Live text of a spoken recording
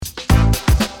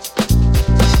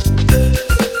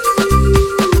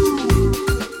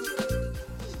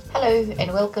Hello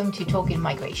and welcome to Talking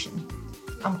Migration.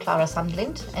 I'm Clara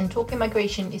Sandlind, and Talking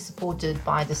Migration is supported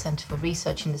by the Centre for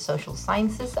Research in the Social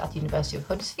Sciences at the University of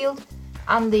Huddersfield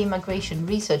and the Migration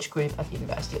Research Group at the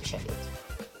University of Sheffield.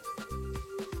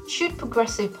 Should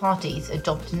progressive parties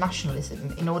adopt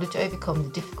nationalism in order to overcome the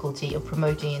difficulty of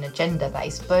promoting an agenda that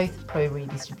is both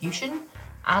pro-redistribution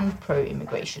and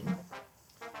pro-immigration?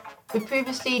 We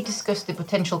previously discussed the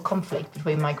potential conflict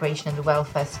between migration and the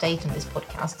welfare state on this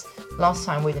podcast, last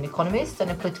time with an economist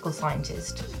and a political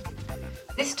scientist.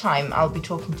 This time I'll be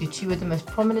talking to two of the most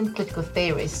prominent political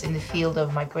theorists in the field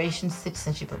of migration,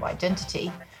 citizenship and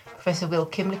identity, Professor Will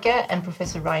Kymlicke and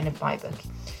Professor Rainer Beibuch.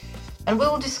 And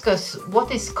we'll discuss what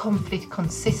this conflict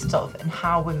consists of and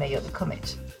how we may overcome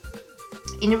it.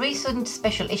 In a recent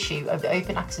special issue of the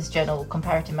open access journal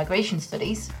Comparative Migration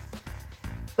Studies,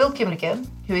 Will Kymlicke,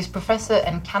 who is Professor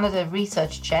and Canada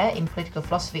Research Chair in Political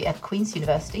Philosophy at Queen's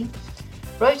University,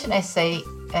 wrote an essay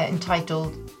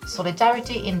entitled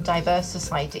Solidarity in Diverse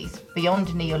Societies Beyond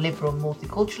Neoliberal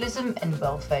Multiculturalism and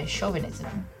Welfare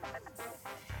Chauvinism.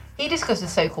 He discussed the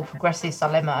so-called progressive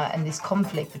dilemma and this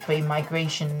conflict between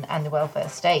migration and the welfare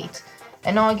state,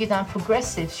 and argued that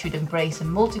progressives should embrace a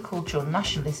multicultural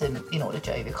nationalism in order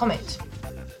to overcome it.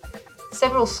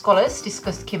 Several scholars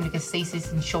discussed Kymlicke's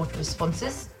thesis in short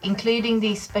responses, including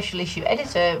the special issue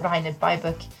editor Rainer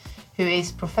Beibuch, who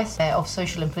is Professor of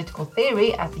Social and Political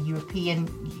Theory at the European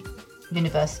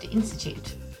University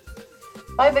Institute.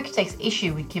 Beibuch takes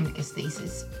issue with Kymlicke's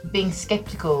thesis, being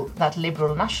sceptical that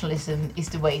liberal nationalism is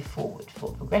the way forward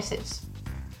for progressives.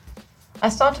 I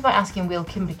started by asking Will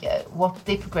Kymlicke what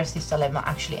the progressive dilemma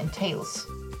actually entails.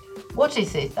 What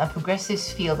is it that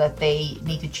progressives feel that they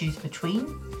need to choose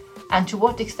between? And to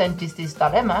what extent is this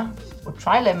dilemma, or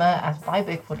trilemma as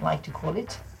Beibuch would like to call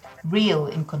it, real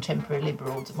in contemporary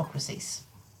liberal democracies?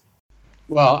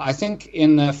 Well, I think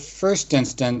in the first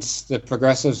instance, the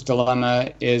progressives'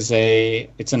 dilemma is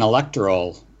it's an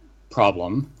electoral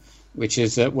problem, which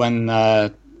is that when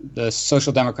the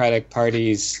social democratic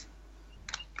parties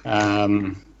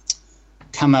come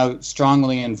out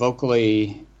strongly and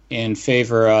vocally in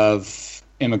favor of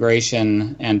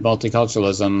immigration and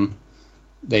multiculturalism,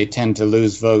 they tend to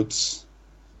lose votes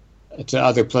to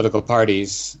other political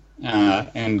parties,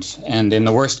 and in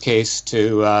the worst case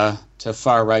to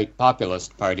far-right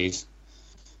populist parties.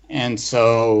 And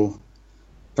so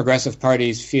progressive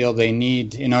parties feel they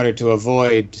need, in order to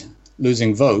avoid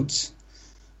losing votes,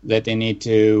 that they need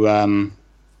to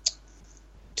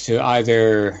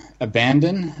either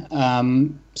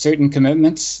abandon certain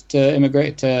commitments to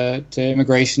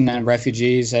immigration and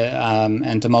refugees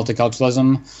and to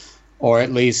multiculturalism, or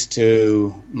at least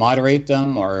to moderate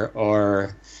them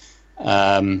or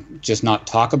just not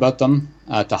talk about them,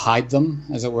 to hide them,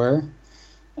 as it were.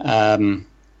 And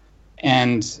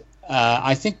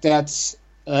I think that's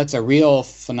a real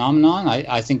phenomenon.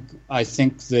 I think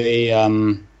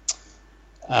the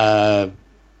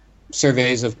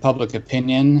surveys of public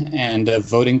opinion and of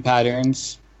voting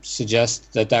patterns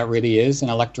suggest that really is an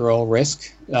electoral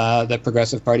risk that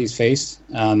progressive parties face,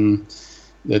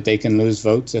 that they can lose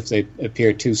votes if they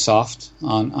appear too soft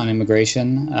on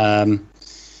immigration.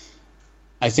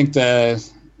 I think the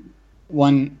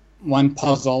one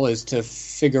puzzle is to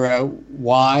figure out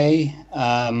why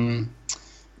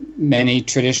many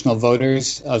traditional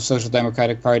voters of social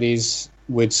democratic parties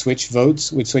would switch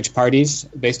parties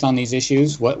based on these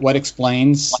issues. What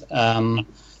explains the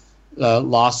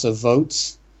loss of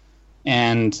votes?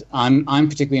 And I'm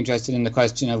particularly interested in the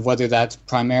question of whether that's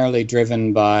primarily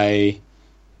driven by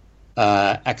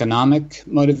economic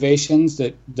motivations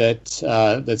that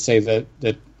say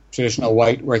that traditional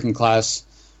white working class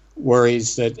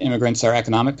worries that immigrants are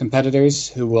economic competitors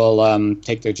who will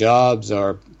take their jobs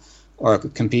or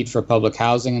compete for public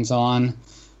housing and so on,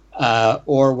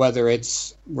 or whether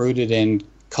it's rooted in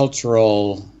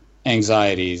cultural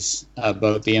anxieties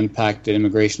about the impact that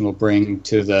immigration will bring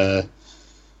to the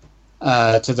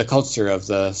culture of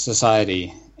the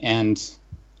society. And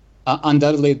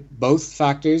undoubtedly, both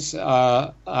factors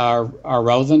are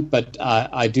relevant, but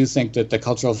I do think that the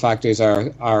cultural factors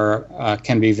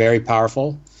can be very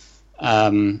powerful,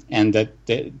 and that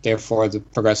therefore the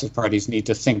progressive parties need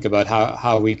to think about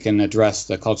how we can address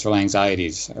the cultural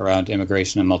anxieties around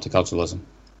immigration and multiculturalism.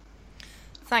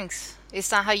 Thanks. Is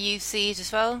that how you see it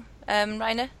as well,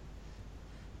 Rainer?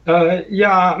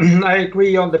 Yeah, I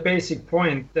agree on the basic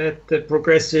point that the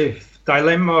progressive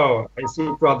dilemma, I see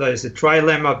it rather as a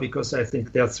trilemma, because I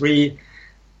think there are three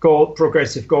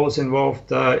progressive goals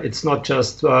involved. It's not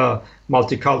just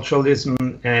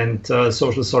multiculturalism and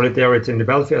social solidarity in the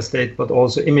welfare state, but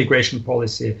also immigration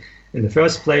policy in the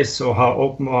first place. So how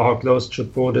open or how closed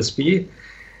should borders be?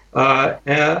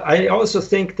 I also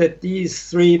think that these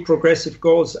three progressive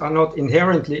goals are not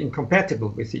inherently incompatible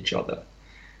with each other.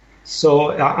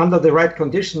 So under the right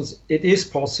conditions, it is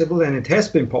possible, and it has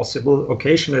been possible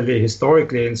occasionally,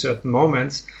 historically, in certain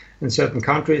moments, in certain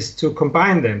countries, to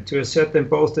combine them, to assert them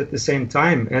both at the same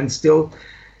time, and still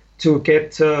to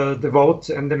get the vote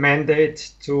and the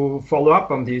mandate to follow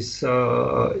up on these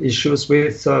issues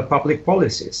with public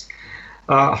policies.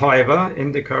 However,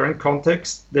 in the current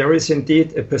context, there is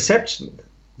indeed a perception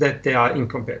that they are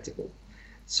incompatible.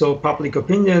 So public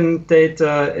opinion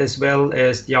data, as well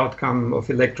as the outcome of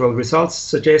electoral results,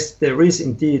 suggest there is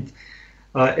indeed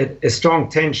a strong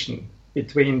tension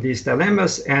between these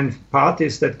dilemmas, and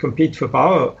parties that compete for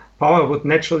power would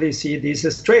naturally see these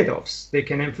as trade-offs. They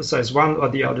can emphasize one or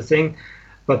the other thing,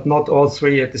 but not all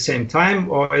three at the same time,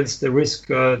 or else the risk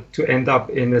to end up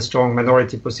in a strong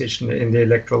minority position in the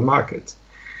electoral market.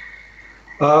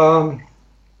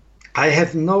 I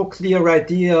have no clear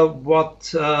idea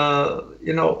what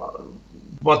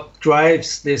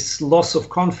drives this loss of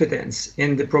confidence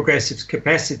in the progressive's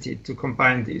capacity to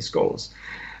combine these goals.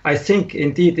 I think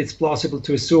indeed it's plausible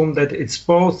to assume that it's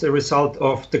both a result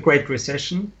of the Great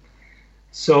Recession.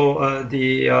 So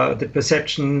the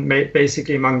perception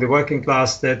basically among the working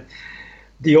class that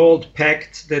the old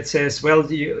pact that says, well,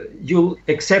 you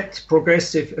accept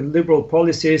progressive and liberal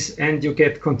policies and you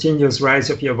get continuous rise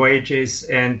of your wages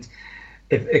and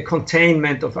a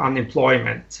containment of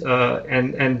unemployment,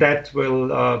 and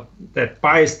that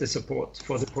buys the support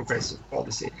for the progressive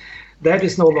policy. That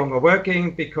is no longer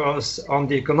working because on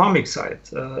the economic side,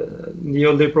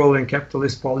 neoliberal and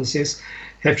capitalist policies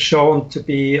have shown to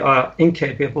be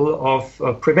incapable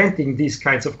of preventing these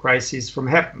kinds of crises from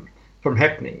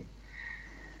happening.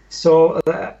 So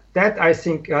that, I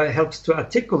think, helps to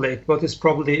articulate what is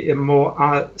probably a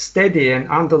more steady and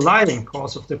underlying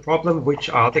cause of the problem, which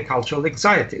are the cultural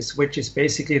anxieties, which is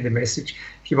basically the message,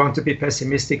 if you want to be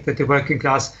pessimistic, that the working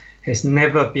class has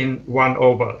never been won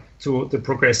over to the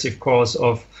progressive cause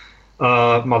of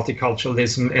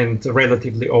multiculturalism and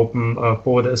relatively open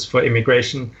borders for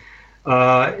immigration.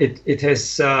 It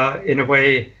has, in a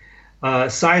way,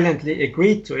 silently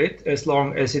agreed to it as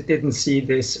long as it didn't see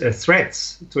this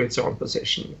threats to its own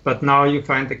position. But now you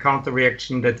find the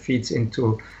counter-reaction that feeds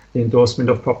into the endorsement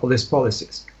of populist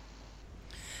policies.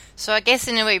 So I guess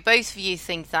in a way both of you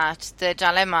think that the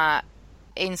dilemma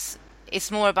is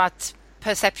more about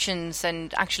perceptions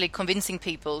and actually convincing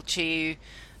people to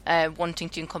wanting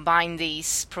to combine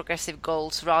these progressive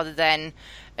goals rather than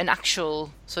an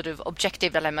actual sort of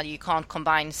objective dilemma. You can't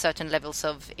combine certain levels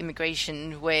of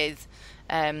immigration with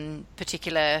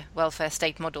particular welfare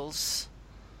state models.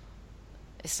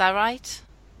 Is that right?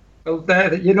 Well,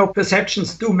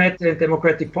 perceptions do matter in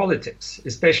democratic politics,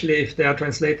 especially if they are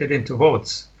translated into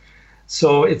votes.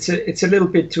 So it's a little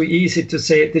bit too easy to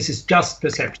say this is just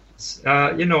perceptions.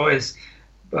 As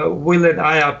Will and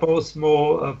I are both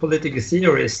more political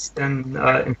theorists than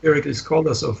empirical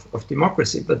scholars of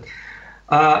democracy, but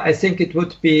I think it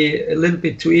would be a little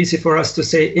bit too easy for us to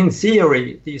say, in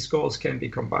theory, these goals can be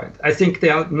combined. I think they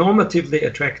are normatively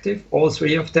attractive, all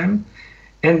three of them,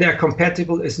 and they're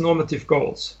compatible as normative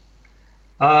goals.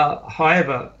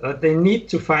 However, they need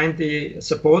to find the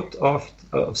support of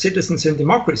citizens in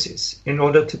democracies in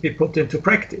order to be put into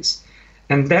practice.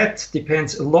 And that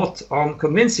depends a lot on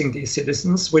convincing these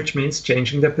citizens, which means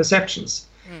changing their perceptions.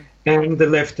 And the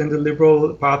left and the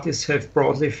liberal parties have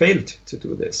broadly failed to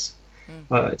do this,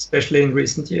 especially in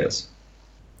recent years.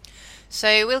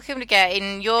 So, Wilhelm de Geer,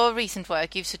 in your recent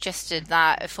work, you've suggested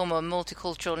that a form of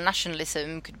multicultural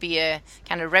nationalism could be a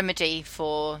kind of remedy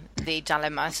for the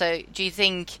dilemma. So, do you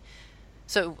think,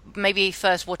 so maybe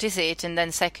first, what is it? And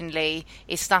then secondly,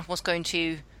 is that what's going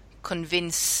to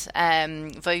convince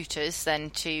voters then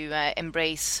to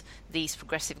embrace these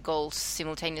progressive goals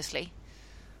simultaneously?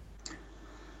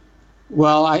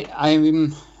 Well,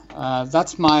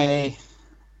 that's my.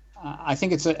 I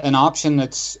think it's an option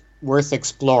that's worth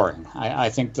exploring. I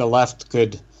think the left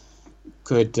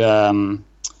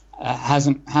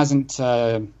hasn't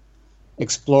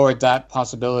explored that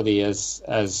possibility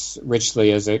as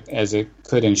richly as it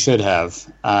could and should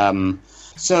have.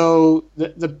 So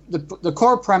the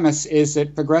core premise is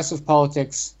that progressive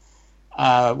politics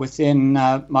within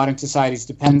modern societies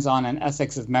depends on an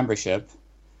ethics of membership,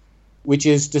 which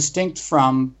is distinct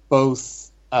from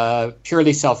both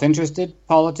purely self-interested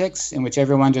politics, in which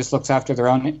everyone just looks after their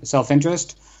own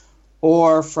self-interest,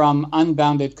 or from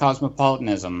unbounded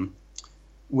cosmopolitanism,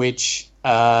 which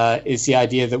is the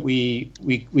idea that we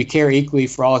care equally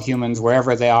for all humans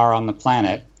wherever they are on the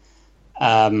planet.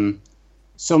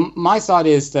 So my thought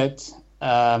is that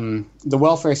the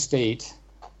welfare state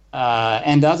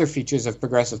and other features of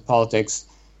progressive politics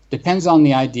depends on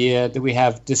the idea that we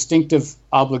have distinctive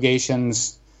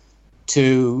obligations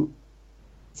to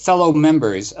fellow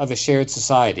members of a shared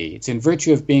society. It's in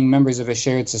virtue of being members of a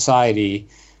shared society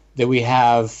that we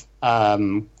have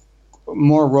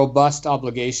more robust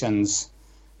obligations,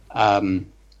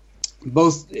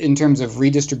 both in terms of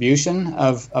redistribution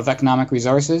of economic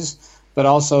resources, but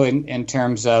also in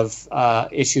terms of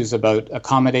issues about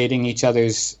accommodating each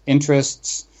other's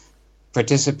interests,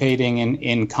 participating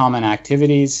in common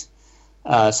activities.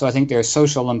 So I think there are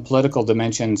social and political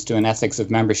dimensions to an ethics of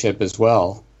membership as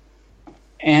well.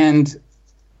 And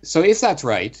so if that's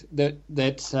right,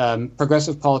 that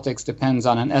progressive politics depends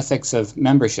on an ethics of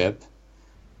membership,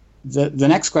 the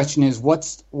next question is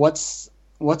what's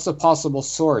the possible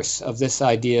source of this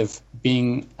idea of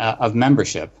being of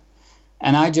membership?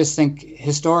 And I just think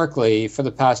historically, for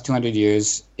the past 200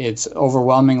 years, it's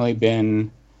overwhelmingly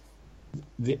been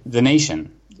the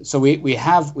nation. So we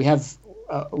have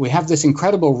this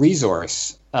incredible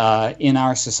resource in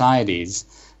our societies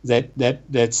that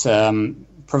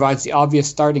provides the obvious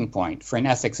starting point for an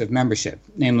ethics of membership,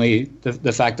 namely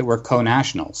the fact that we're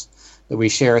co-nationals, that we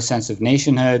share a sense of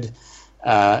nationhood,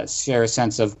 share a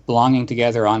sense of belonging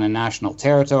together on a national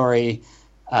territory,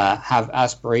 have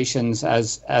aspirations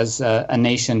as a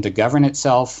nation to govern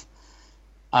itself.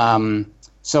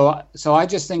 So I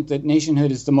just think that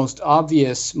nationhood is the most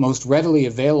obvious, most readily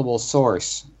available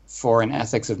source for an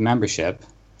ethics of membership.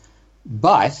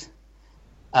 But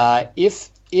if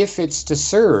it's to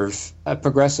serve a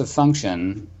progressive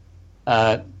function,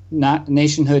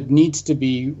 nationhood needs to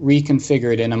be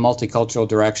reconfigured in a multicultural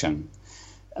direction,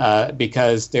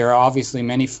 because there are obviously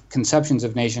many conceptions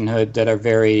of nationhood that are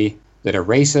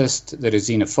racist, that are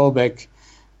xenophobic,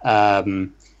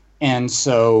 and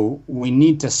so we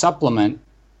need to supplement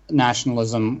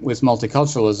nationalism with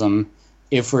multiculturalism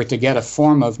if we're to get a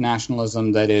form of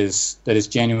nationalism that is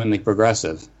genuinely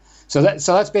progressive. So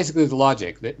that's basically the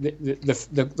logic.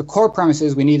 The core premise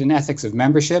is we need an ethics of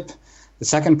membership. The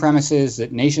second premise is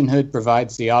that nationhood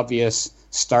provides the obvious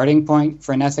starting point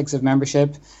for an ethics of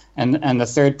membership. And the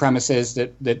third premise is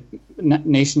that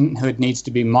nationhood needs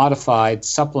to be modified,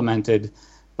 supplemented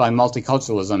by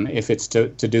multiculturalism if it's to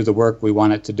do the work we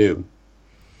want it to do.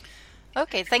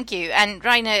 Okay, thank you. And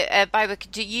Rainer Beiweg,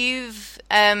 you've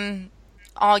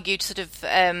argued sort of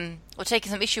or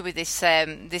taken some issue with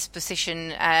this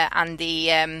position and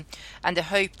the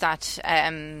hope that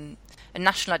a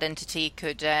national identity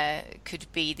could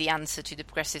be the answer to the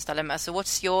progressive dilemma. So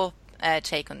what's your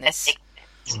take on this?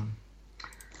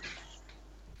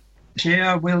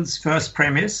 Share Will's first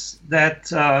premise that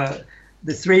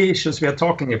the three issues we are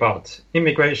talking about,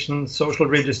 immigration, social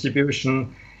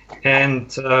redistribution,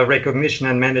 and recognition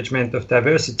and management of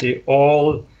diversity,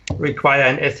 all require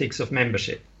an ethics of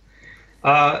membership.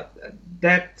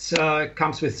 That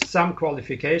comes with some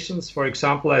qualifications. For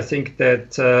example, I think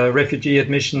that refugee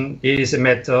admission is a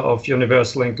matter of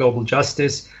universal and global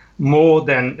justice more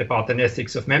than about an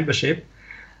ethics of membership.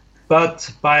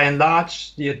 But by and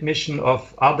large, the admission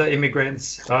of other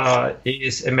immigrants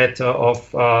is a matter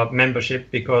of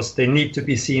membership because they need to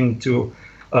be seen to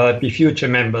be future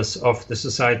members of the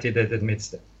society that admits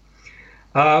them.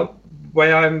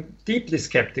 Where I'm deeply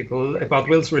skeptical about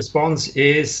Will's response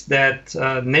is that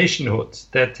nationhood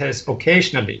that has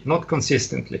occasionally, not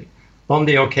consistently,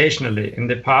 only occasionally in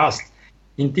the past,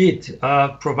 indeed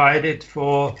provided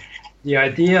for the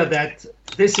idea that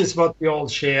this is what we all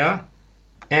share,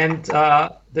 and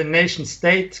the nation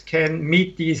state can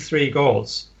meet these three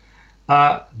goals.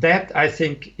 That, I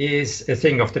think, is a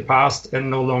thing of the past and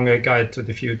no longer a guide to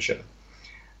the future.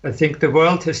 I think the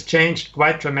world has changed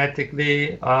quite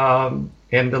dramatically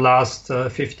in the last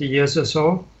 50 years or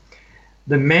so.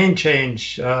 The main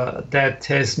change that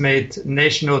has made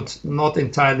nationhood not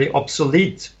entirely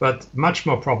obsolete, but much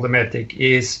more problematic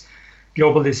is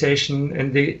globalization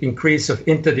and the increase of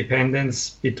interdependence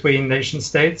between nation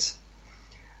states.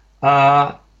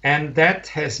 And that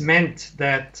has meant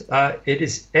that it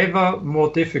is ever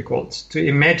more difficult to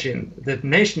imagine that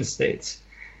nation states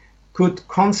could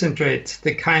concentrate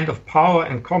the kind of power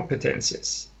and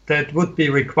competences that would be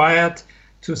required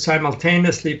to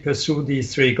simultaneously pursue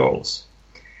these three goals.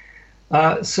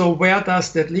 So where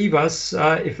does that leave us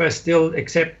if I still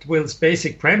accept Will's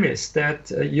basic premise that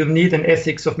you need an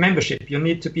ethics of membership? You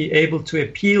need to be able to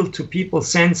appeal to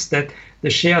people's sense that they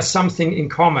share something in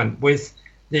common with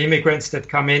the immigrants that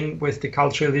come in, with the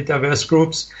culturally diverse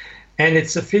groups, and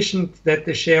it's sufficient that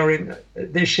they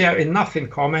share enough in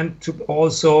common to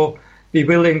also be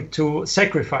willing to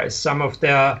sacrifice some of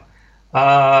their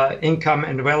income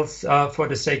and wealth for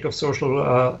the sake of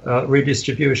social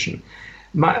redistribution.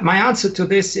 My answer to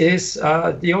this is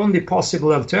the only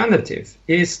possible alternative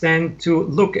is then to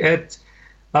look at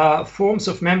forms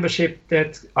of membership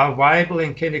that are viable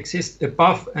and can exist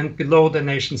above and below the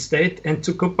nation state, and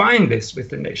to combine this with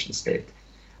the nation state.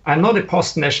 I'm not a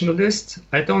post-nationalist.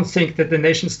 I don't think that the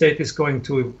nation state is going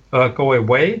to go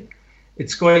away.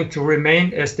 It's going to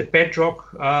remain as the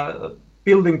bedrock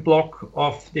building block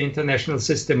of the international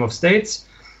system of states.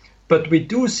 But we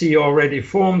do see already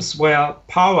forms where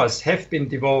powers have been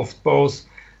devolved both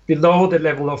below the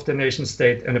level of the nation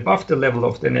state and above the level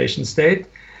of the nation state.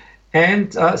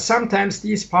 And sometimes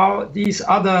these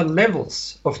other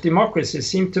levels of democracy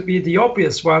seem to be the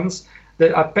obvious ones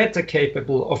that are better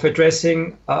capable of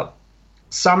addressing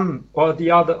some or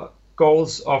the other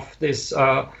goals of this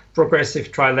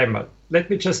progressive trilemma. Let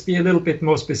me just be a little bit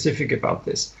more specific about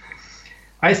this.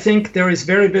 I think there is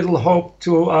very little hope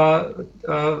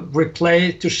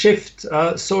to shift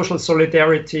social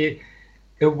solidarity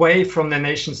away from the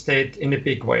nation state in a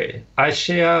big way. I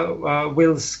share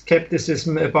Will's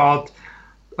skepticism about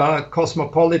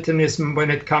cosmopolitanism when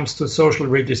it comes to social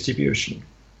redistribution.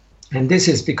 And this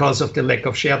is because of the lack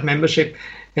of shared membership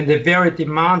and the very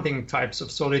demanding types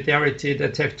of solidarity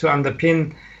that have to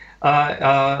underpin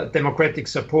democratic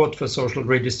support for social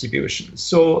redistribution.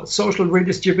 So social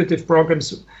redistributive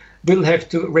programs will have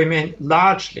to remain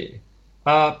largely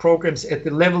programs at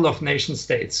the level of nation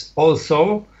states.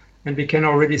 Also, and we can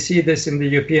already see this in the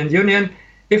European Union,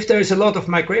 if there is a lot of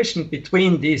migration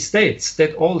between these states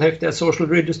that all have their social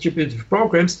redistributive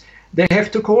programs, they have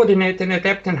to coordinate and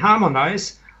adapt and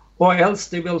harmonize, or else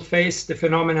they will face the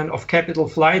phenomenon of capital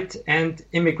flight and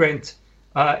immigrant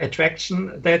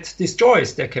attraction that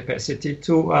destroys their capacity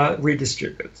to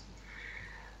redistribute.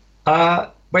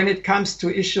 When it comes to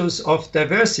issues of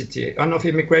diversity and of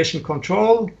immigration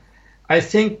control, I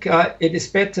think it is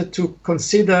better to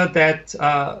consider that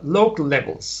local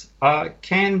levels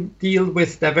can deal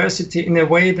with diversity in a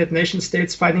way that nation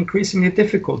states find increasingly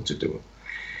difficult to do.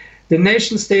 The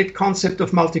nation-state concept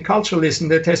of multiculturalism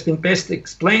that has been best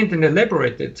explained and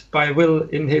elaborated by Will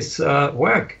in his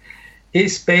work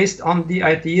is based on the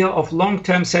idea of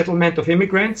long-term settlement of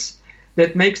immigrants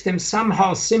that makes them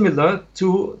somehow similar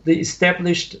to the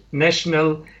established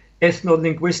national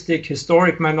ethno-linguistic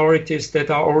historic minorities that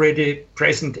are already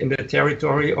present in the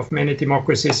territory of many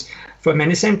democracies for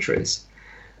many centuries.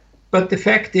 But the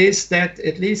fact is that,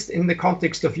 at least in the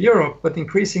context of Europe, but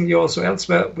increasingly also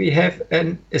elsewhere, we have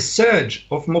a surge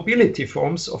of mobility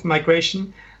forms of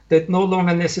migration that no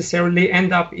longer necessarily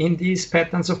end up in these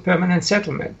patterns of permanent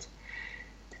settlement.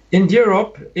 In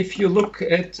Europe, if you look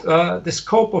at the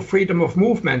scope of freedom of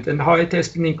movement and how it has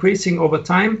been increasing over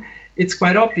time, it's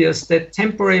quite obvious that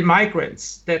temporary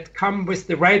migrants that come with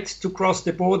the right to cross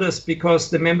the borders because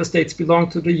the member states belong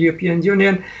to the European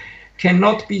Union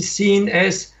cannot be seen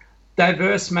as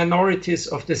diverse minorities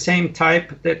of the same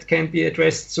type that can be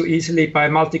addressed so easily by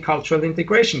multicultural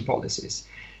integration policies.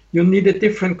 You need a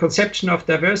different conception of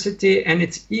diversity, and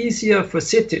it's easier for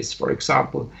cities, for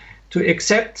example, to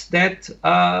accept that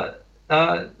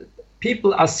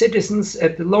people are citizens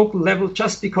at the local level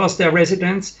just because they're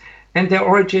residents and their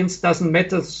origins doesn't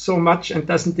matter so much and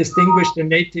doesn't distinguish the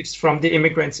natives from the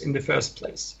immigrants in the first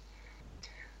place.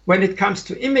 When it comes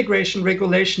to immigration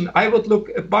regulation, I would look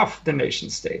above the nation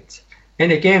state.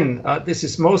 And again, this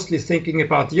is mostly thinking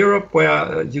about Europe,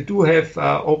 where you do have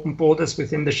open borders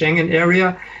within the Schengen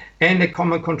area and a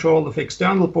common control of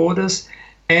external borders.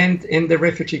 And in the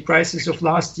refugee crisis of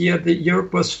last year,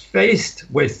 Europe was faced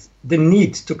with the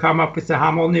need to come up with a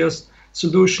harmonious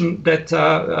solution that,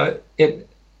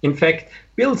 in fact,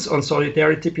 builds on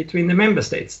solidarity between the member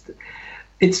states.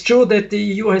 It's true that the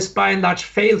EU has by and large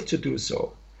failed to do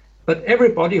so. But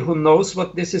everybody who knows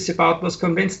what this is about was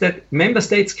convinced that member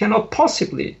states cannot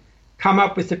possibly come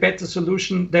up with a better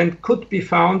solution than could be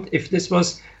found if this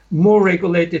was more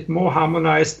regulated, more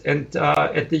harmonized, and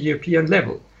at the European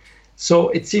level. So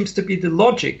it seems to be the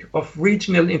logic of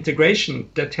regional integration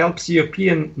that helps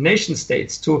European nation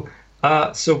states to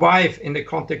survive in the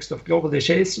context of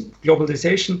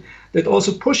globalization that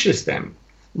also pushes them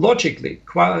logically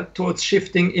towards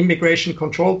shifting immigration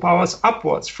control powers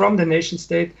upwards from the nation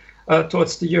state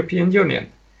towards the European Union.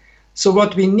 So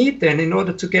what we need then in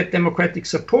order to get democratic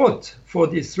support for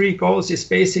these three goals is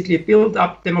basically build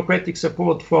up democratic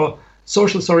support for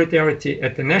social solidarity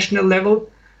at the national level,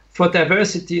 for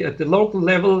diversity at the local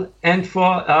level, and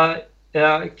for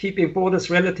keeping borders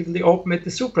relatively open at the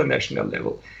supranational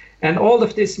level. And all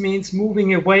of this means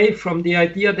moving away from the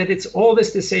idea that it's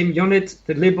always the same unit,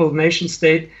 the liberal nation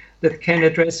state, that can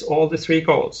address all the three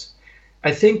goals.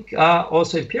 I think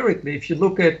also empirically, if you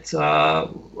look at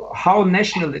how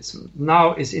nationalism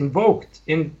now is invoked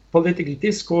in political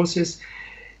discourses,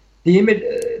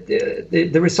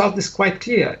 the result is quite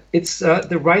clear. It's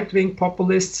the right-wing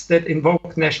populists that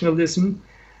invoke nationalism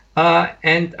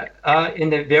and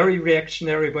in a very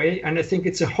reactionary way. And I think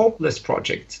it's a hopeless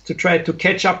project to try to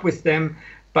catch up with them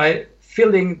by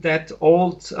filling that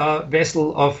old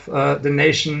vessel of the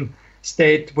nation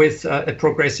state with a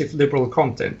progressive liberal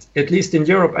content. At least in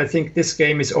Europe, I think this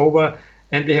game is over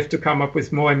and we have to come up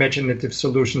with more imaginative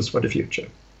solutions for the future.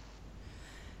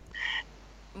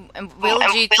 Will,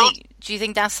 do you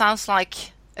think that sounds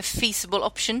like a feasible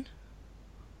option?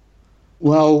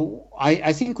 Well,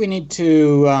 I think we need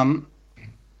to,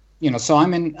 so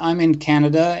I'm in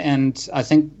Canada, and I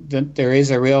think that there is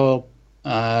a real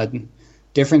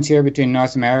difference here between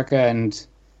North America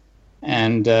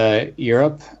and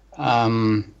Europe.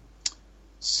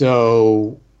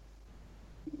 So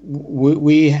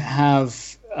we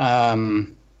have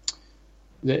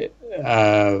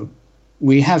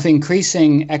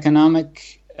increasing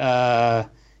economic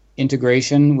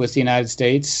integration with the United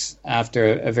States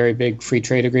after a very big free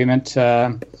trade agreement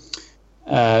several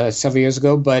years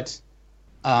ago, but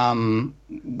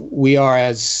we are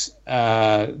as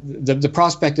the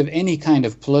prospect of any kind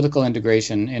of political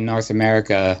integration in North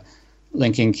America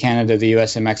linking Canada, the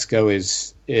U.S., and Mexico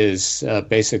is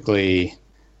basically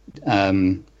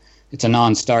it's a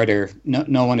non-starter.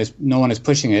 No one is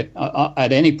pushing it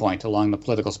at any point along the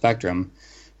political spectrum,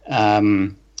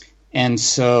 and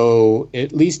so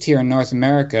at least here in North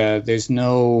America, there's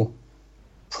no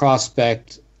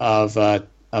prospect of a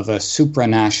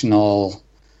supranational,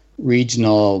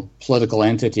 regional political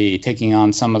entity taking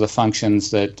on some of the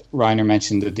functions that Reiner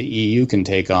mentioned that the EU can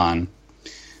take on.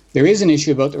 There is an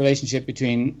issue about the relationship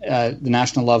between the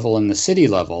national level and the city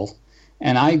level,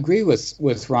 and I agree with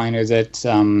Reiner that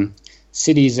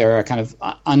cities are a kind of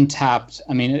untapped.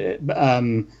 I mean,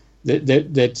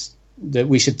 that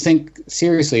we should think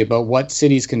seriously about what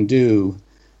cities can do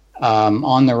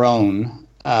on their own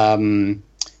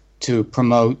to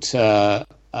promote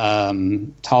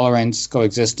tolerance,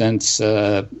 coexistence,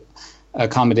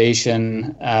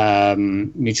 accommodation,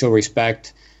 mutual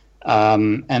respect.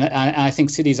 And I think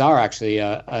cities are actually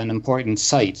an important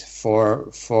site for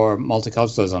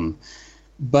multiculturalism,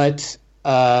 but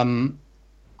I'm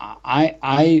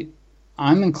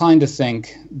inclined to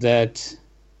think that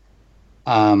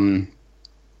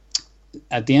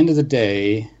at the end of the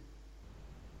day,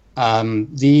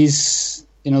 these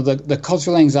the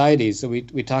cultural anxieties that we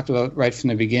talked about right from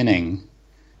the beginning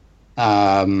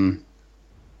are.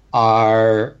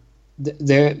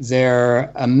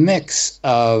 They're a mix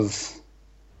of.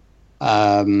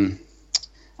 I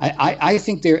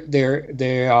think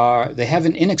they have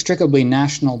an inextricably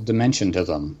national dimension to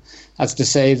them. That's to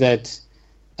say that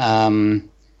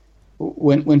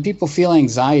when people feel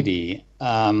anxiety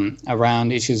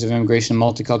around issues of immigration and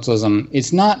multiculturalism,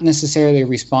 it's not necessarily a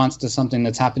response to something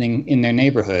that's happening in their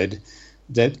neighborhood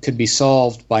that could be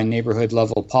solved by neighborhood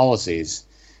level policies.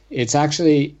 It's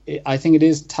actually, I think it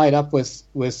is tied up with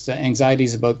the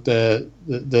anxieties about the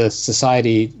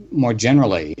society more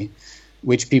generally,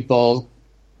 which people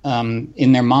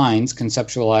in their minds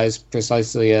conceptualize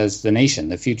precisely as the nation,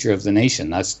 the future of the nation.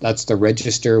 That's the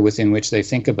register within which they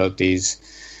think about these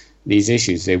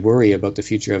issues. They worry about the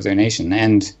future of their nation,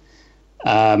 and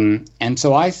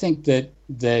so I think that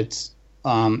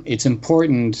it's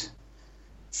important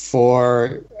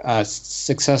for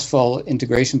successful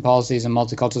integration policies and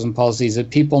multiculturalism policies that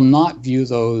people not view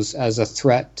those as a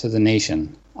threat to the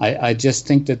nation. I just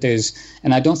think that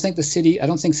and I don't think city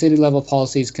level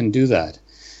policies can do that.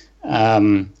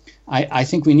 I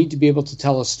think we need to be able to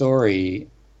tell a story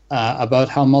about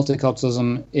how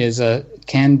multiculturalism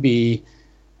can be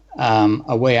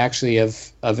a way actually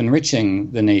of enriching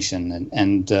the nation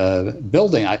and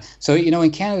building. So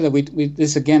in Canada, we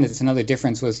this again, it's another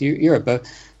difference with Europe. But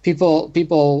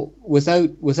people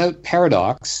without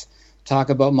paradox talk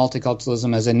about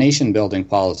multiculturalism as a nation building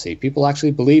policy. People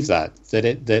actually believe that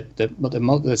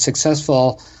the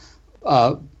successful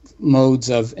modes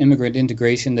of immigrant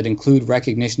integration that include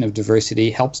recognition of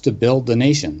diversity helps to build the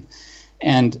nation.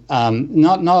 And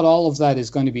not all of that is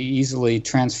going to be easily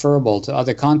transferable to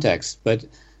other contexts, but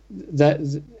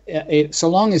so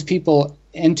long as people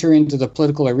enter into the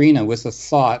political arena with the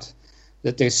thought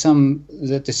that there's some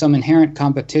inherent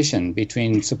competition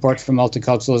between support for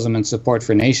multiculturalism and support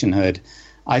for nationhood,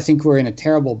 I think we're in a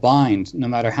terrible bind no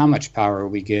matter how much power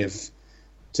we give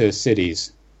to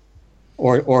cities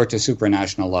or to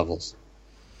supranational levels.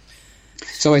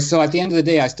 So at the end of the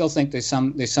day, I still think there's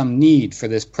some need for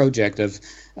this project of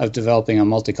developing a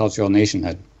multicultural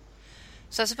nationhood.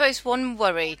 So I suppose one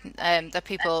worry that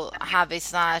people have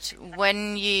is that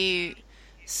when you...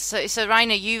 So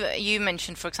Rainer, you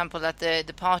mentioned, for example, that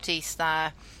the parties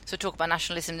that talk about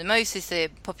nationalism the most is the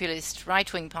populist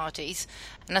right-wing parties.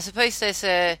 And I suppose there's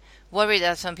a worry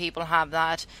that some people have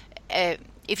that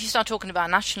if you start talking about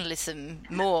nationalism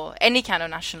more, any kind of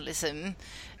nationalism,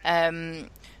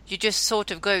 you're just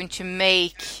sort of going to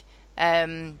make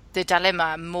the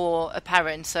dilemma more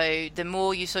apparent. So the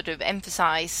more you sort of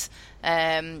emphasize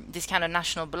this kind of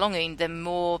national belonging, the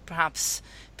more perhaps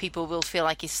people will feel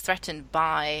like it's threatened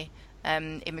by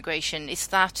immigration. Is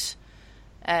that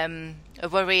a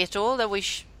worry at all that we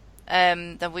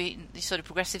sort of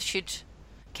progressives should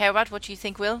care about? What do you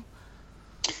think, Will?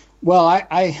 Well,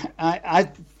 I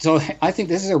think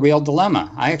this is a real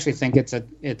dilemma. I actually think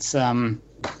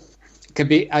could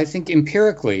be. I think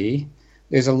empirically,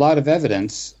 there's a lot of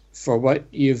evidence for what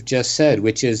you've just said,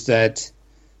 which is that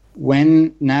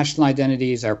when national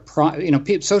identities are,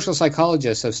 social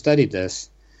psychologists have studied this.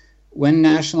 When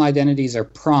national identities are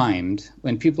primed,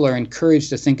 when people are encouraged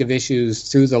to think of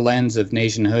issues through the lens of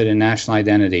nationhood and national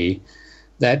identity,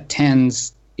 that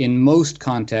tends, in most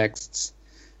contexts,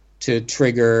 to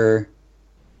trigger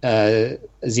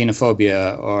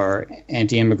xenophobia or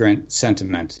anti-immigrant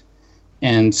sentiment.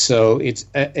 And so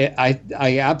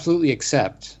I absolutely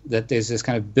accept that there's this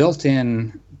kind of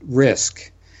built-in risk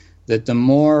that the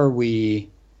more we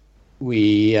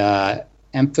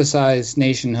emphasize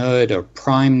nationhood or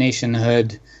prime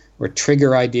nationhood or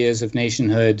trigger ideas of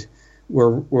nationhood,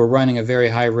 we're running a very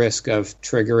high risk of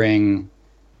triggering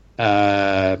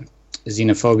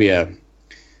xenophobia.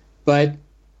 But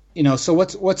so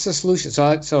what's the solution?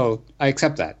 So I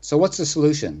accept that. So what's the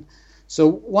solution? So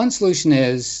one solution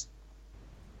is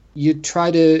you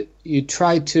try to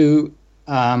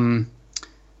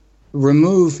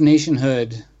remove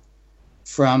nationhood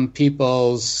from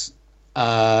people's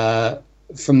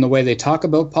from the way they talk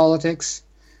about politics,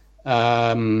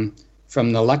 from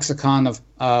the lexicon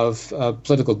of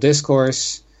political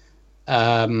discourse,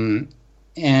 and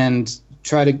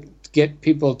try to get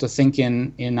people to think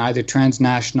in either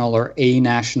transnational or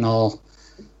a-national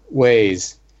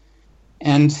ways.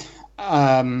 And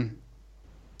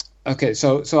okay,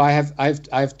 so I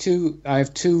have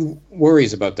two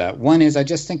worries about that. One is I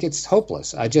just think it's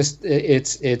hopeless.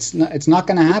 It's not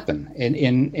going to happen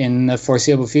in the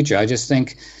foreseeable future. I just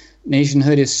think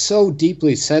nationhood is so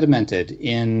deeply sedimented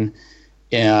in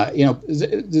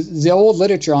the old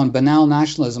literature on banal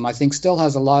nationalism. I think still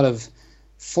has a lot of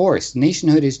force.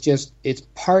 Nationhood is just it's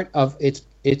part of the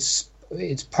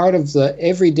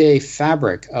everyday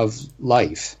fabric of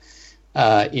life.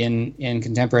 In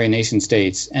contemporary nation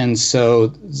states. And so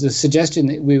the suggestion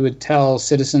that we would tell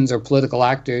citizens or political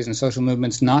actors and social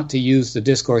movements not to use the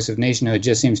discourse of nationhood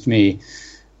just seems to me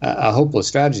a hopeless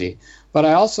strategy. But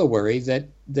I also worry that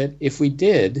if we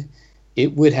did,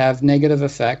 it would have negative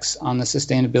effects on the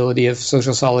sustainability of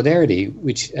social solidarity,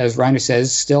 which, as Rainer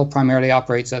says, still primarily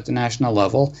operates at the national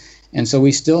level. And so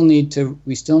we still need to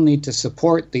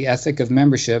support the ethic of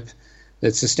membership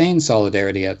that sustains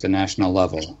solidarity at the national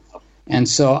level. And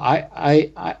so I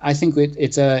think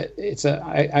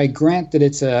I grant that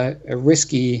it's a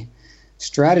risky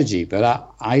strategy, but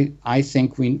I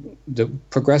think the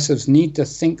progressives need to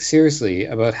think seriously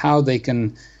about how they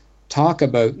can talk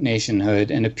about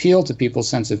nationhood and appeal to people's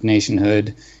sense of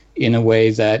nationhood in a way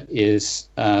that is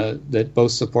that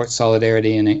both supports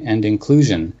solidarity and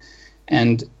inclusion.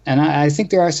 And I think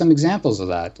there are some examples of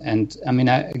that. And I mean,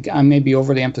 I may be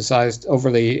overly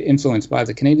influenced by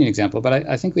the Canadian example, but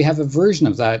I think we have a version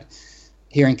of that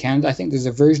here in Canada. I think there's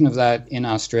a version of that in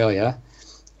Australia.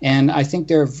 And I think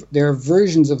there are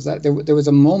versions of that. There was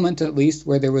a moment, at least,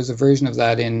 where there was a version of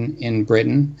that in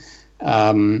Britain.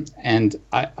 Anyway,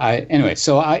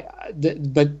 so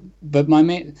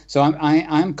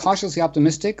I'm cautiously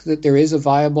optimistic that there is a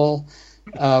viable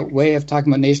way of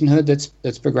talking about nationhood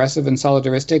that's progressive and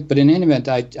solidaristic, but in any event,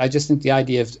 I just think the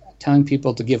idea of telling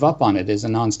people to give up on it is a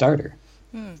non-starter.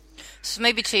 So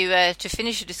maybe to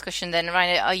finish the discussion then,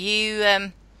 Rainer, are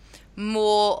you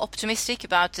more optimistic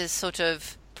about the sort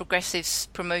of progressives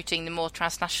promoting the more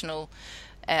transnational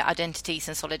identities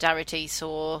and solidarities,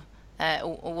 or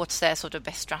what's their sort of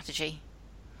best strategy?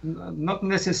 Not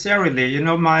necessarily.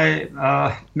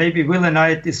 Maybe Will and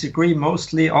I disagree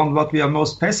mostly on what we are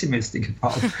most pessimistic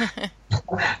about.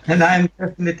 And I'm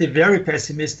definitely very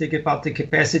pessimistic about the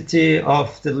capacity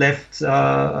of the left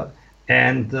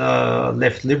and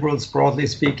left liberals, broadly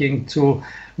speaking, to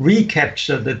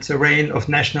recapture the terrain of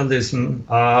nationalism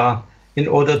in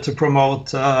order to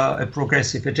promote a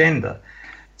progressive agenda.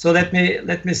 So let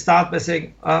me start by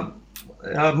saying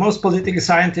most political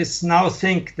scientists now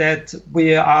think that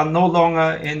we are no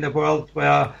longer in a world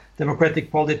where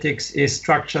democratic politics is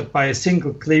structured by a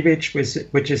single cleavage,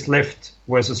 which is left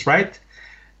versus right.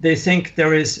 They think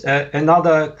there is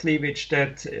another cleavage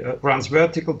that runs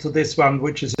vertical to this one,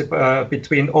 which is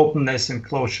between openness and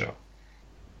closure.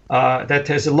 That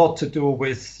has a lot to do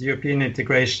with European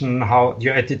integration, how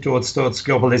your attitudes towards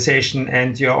globalization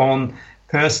and your own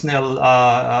personal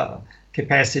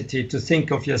capacity to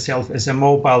think of yourself as a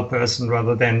mobile person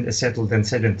rather than a settled and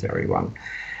sedentary one.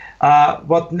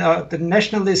 The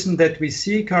nationalism that we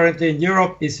see currently in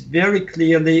Europe is very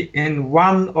clearly in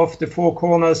one of the four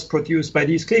corners produced by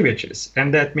these cleavages.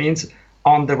 And that means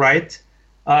on the right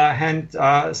hand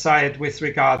side with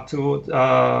regard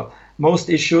to most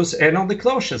issues, and on the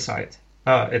closure side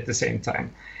at the same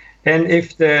time. And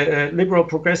if the liberal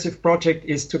progressive project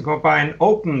is to combine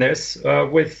openness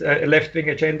with a left-wing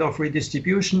agenda of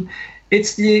redistribution,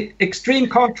 it's the extreme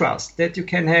contrast that you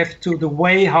can have to the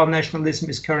way how nationalism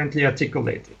is currently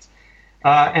articulated.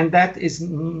 And that is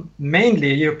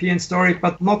mainly a European story,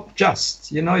 but not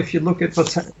just. You know, if you look at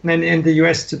what's happening in the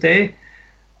US today,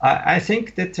 I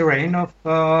think the terrain of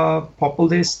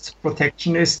populist,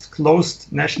 protectionist,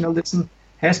 closed nationalism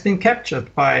has been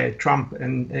captured by Trump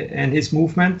and his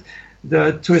movement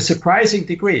to a surprising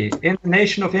degree in the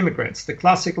nation of immigrants, the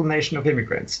classical nation of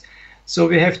immigrants. So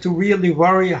we have to really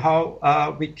worry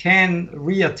how we can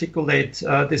re-articulate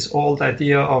this old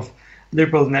idea of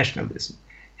liberal nationalism.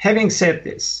 Having said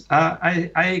this,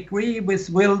 I agree with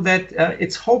Will that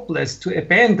it's hopeless to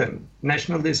abandon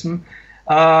nationalism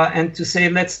and to say,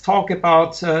 let's talk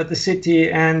about the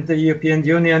city and the European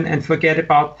Union and forget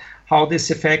about how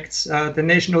this affects the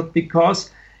nationhood, because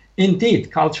indeed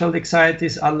cultural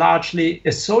anxieties are largely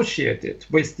associated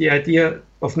with the idea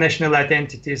of national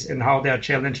identities and how they are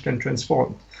challenged and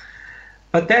transformed.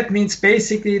 But that means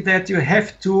basically that you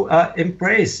have to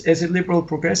embrace, as a liberal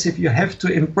progressive, you have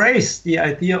to embrace the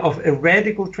idea of a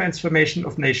radical transformation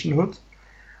of nationhood,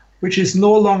 which is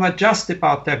no longer just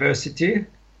about diversity,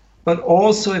 but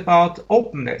also about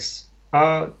openness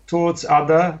towards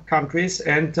other countries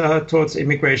and towards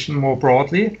immigration more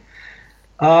broadly.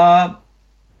 That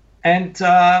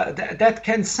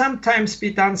can sometimes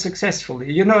be done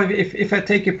successfully. You know, if I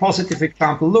take a positive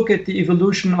example, look at the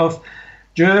evolution of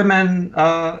German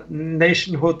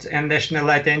nationhood and national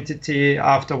identity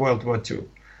after World War II.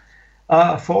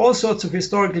 For all sorts of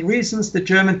historical reasons, the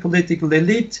German political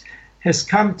elite has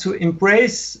come to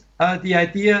embrace the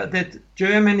idea that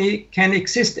Germany can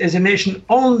exist as a nation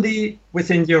only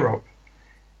within Europe.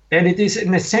 And it is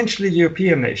an essentially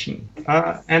European nation.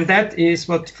 And that is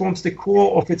what forms the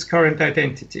core of its current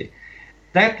identity.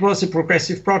 That was a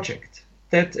progressive project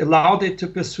that allowed it to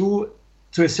pursue,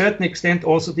 to a certain extent,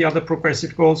 also the other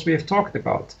progressive goals we have talked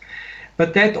about.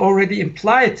 But that already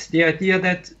implied the idea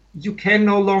that you can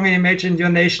no longer imagine your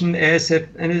nation as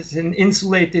an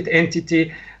insulated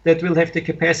entity that will have the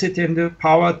capacity and the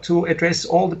power to address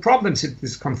all the problems it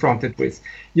is confronted with.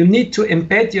 You need to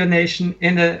embed your nation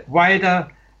in a wider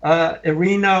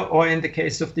arena, or in the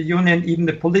case of the union, even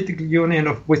the political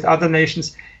union with other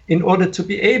nations, in order to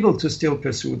be able to still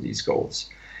pursue these goals.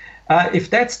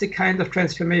 If that's the kind of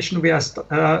transformation we are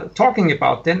talking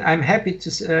about, then I'm happy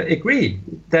to agree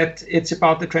that it's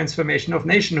about the transformation of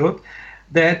nationhood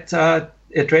that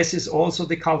addresses also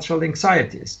the cultural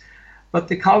anxieties. But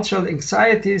the cultural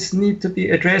anxieties need to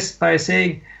be addressed by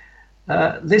saying,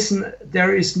 listen,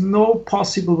 there is no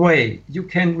possible way you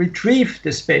can retrieve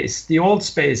the space, the old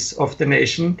space of the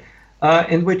nation,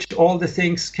 in which all the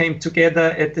things came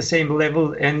together at the same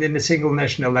level and in a single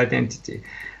national identity.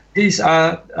 These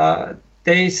are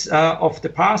days of the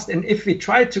past, and if we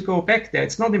try to go back there,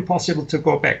 it's not impossible to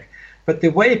go back. But the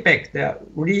way back there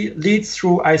leads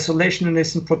through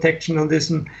isolationism,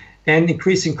 protectionism, and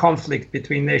increasing conflict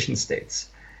between nation states.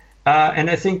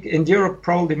 And I think in Europe,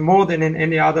 probably more than in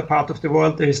any other part of the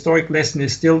world, the historic lesson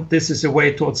is still this is a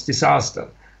way towards disaster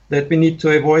that we need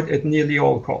to avoid at nearly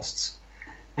all costs.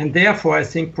 And therefore, I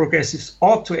think progressives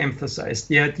ought to emphasize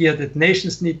the idea that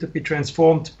nations need to be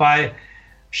transformed by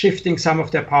shifting some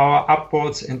of their power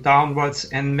upwards and downwards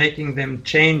and making them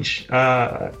change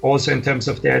also in terms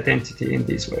of their identity in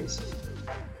these ways.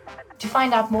 To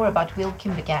find out more about Will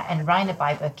Kimberger and Rainer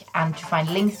Beibuck, and to find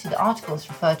links to the articles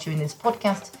referred to in this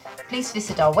podcast, please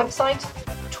visit our website,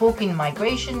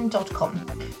 talkinmigration.com,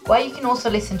 where you can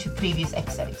also listen to previous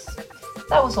episodes.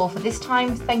 That was all for this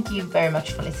time. Thank you very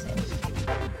much for listening.